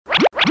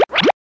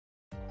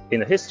in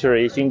the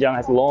history, Xinjiang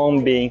has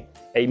long been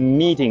a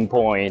meeting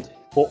point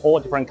for all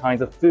different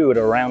kinds of food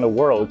around the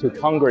world to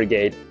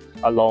congregate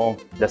along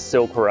the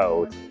Silk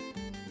Road.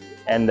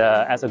 And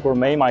as a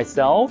gourmet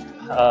myself,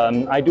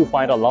 I do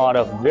find a lot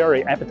of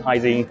very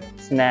appetizing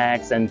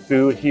snacks and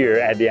food here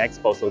at the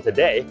expo. So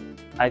today,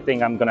 I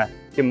think I'm gonna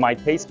give my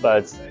taste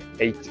buds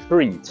a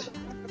treat.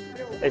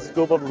 A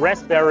scoop of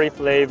raspberry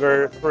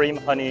flavor cream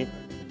honey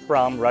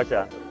from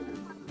Russia.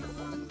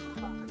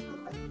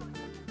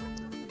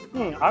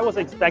 I was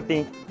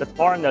expecting the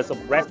tartness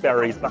of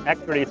raspberries, but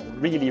actually it's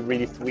really,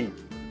 really sweet.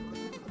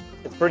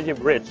 It's pretty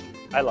rich.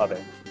 I love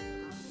it.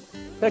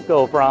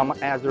 Pickle from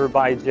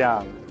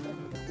Azerbaijan.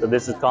 So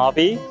this is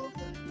coffee.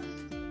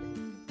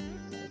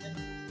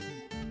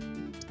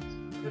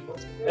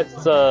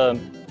 It's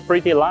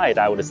pretty light,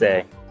 I would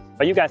say.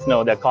 But you guys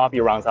know that coffee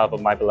runs off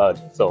of my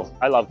blood, so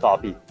I love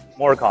coffee.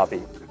 More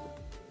coffee.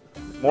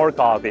 More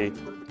coffee.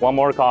 One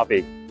more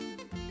coffee.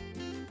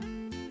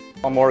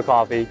 One more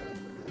coffee.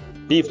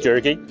 Beef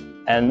jerky.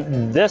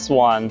 And this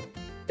one,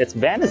 it's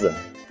venison.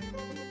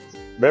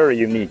 Very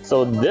unique.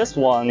 So this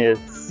one is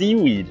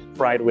seaweed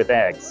fried with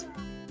eggs.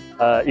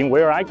 In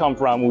where I come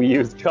from, we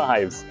use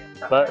chives,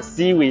 but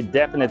seaweed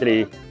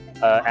definitely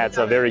adds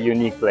a very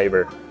unique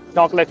flavor.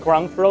 Chocolate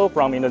crunch roll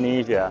from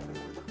Indonesia.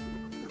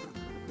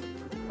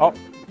 Oh,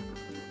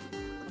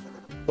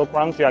 so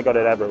crunchy, I got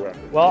it everywhere.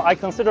 Well, I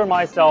consider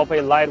myself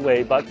a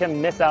lightweight, but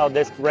can miss out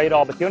this great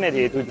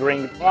opportunity to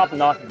drink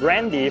top-notch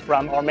brandy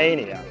from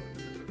Armenia.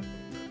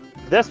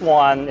 This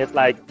one is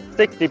like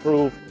 60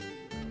 proof.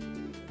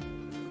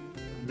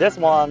 This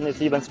one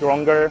is even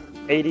stronger,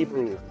 80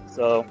 proof.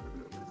 So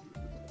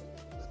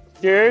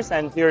cheers,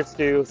 and here's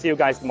to see you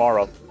guys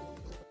tomorrow.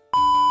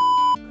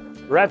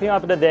 Wrapping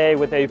up the day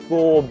with a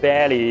full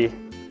belly,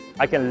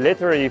 I can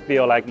literally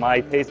feel like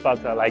my taste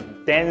buds are like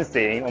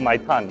dancing on my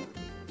tongue.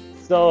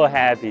 So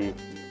happy.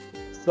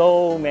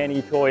 So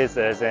many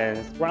choices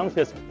and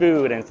scrumptious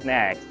food and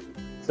snacks.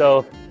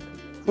 So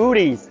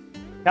foodies,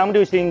 come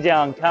to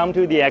Xinjiang, come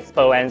to the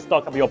expo and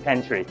stock up your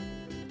pantry.